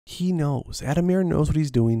He knows. Adamir knows what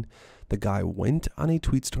he's doing. The guy went on a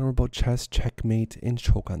tweet storm about chess, checkmate, and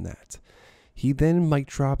choke on that. He then mic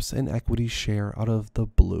drops an equity share out of the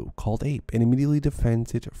blue called Ape and immediately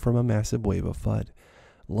defends it from a massive wave of FUD,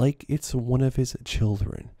 like it's one of his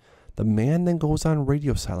children. The man then goes on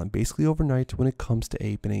radio silent basically overnight when it comes to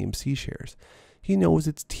Ape and AMC shares. He knows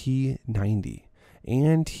it's T90,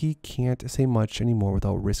 and he can't say much anymore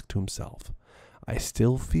without risk to himself. I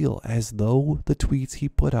still feel as though the tweets he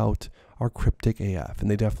put out are cryptic AF,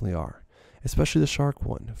 and they definitely are. Especially the shark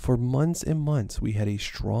one. For months and months, we had a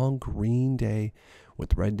strong green day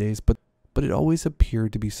with red days, but it always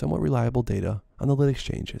appeared to be somewhat reliable data on the lit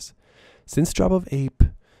exchanges. Since drop of Ape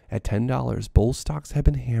at $10, both stocks have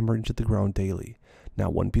been hammered into the ground daily.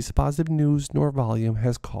 Not one piece of positive news nor volume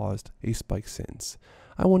has caused a spike since.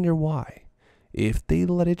 I wonder why. If they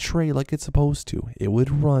let it trade like it's supposed to, it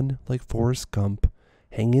would run like Forrest Gump.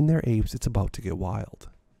 Hang in there, apes, it's about to get wild.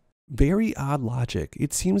 Very odd logic.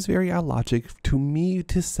 It seems very odd logic to me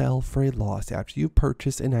to sell for a loss after you've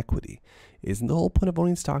purchased an equity. Isn't the whole point of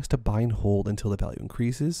owning stocks to buy and hold until the value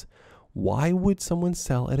increases? Why would someone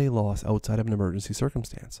sell at a loss outside of an emergency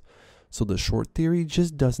circumstance? So the short theory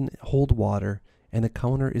just doesn't hold water, and the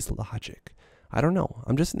counter is logic. I don't know.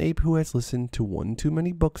 I'm just an ape who has listened to one too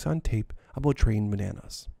many books on tape about trading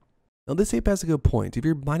bananas. Now this ape has a good point. If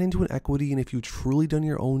you're buying into an equity and if you've truly done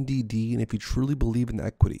your own DD and if you truly believe in the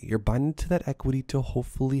equity, you're buying into that equity to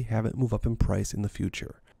hopefully have it move up in price in the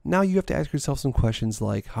future. Now you have to ask yourself some questions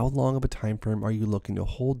like how long of a time frame are you looking to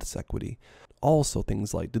hold this equity? Also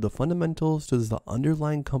things like, do the fundamentals, does the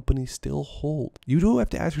underlying company still hold? You do have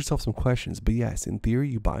to ask yourself some questions, but yes, in theory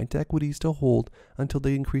you buy into equities to hold until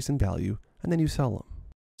they increase in value and then you sell them.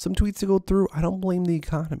 Some tweets to go through. I don't blame the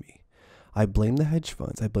economy. I blame the hedge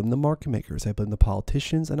funds, I blame the market makers, I blame the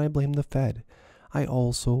politicians, and I blame the Fed. I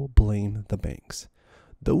also blame the banks.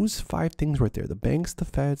 Those 5 things right there, the banks, the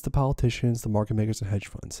Feds, the politicians, the market makers, and hedge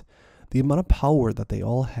funds. The amount of power that they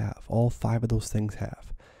all have, all 5 of those things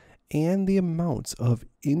have, and the amounts of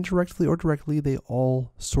indirectly or directly they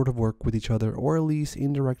all sort of work with each other, or at least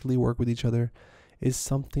indirectly work with each other, is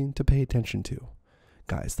something to pay attention to.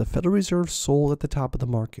 Guys, the Federal Reserve sold at the top of the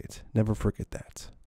market. Never forget that.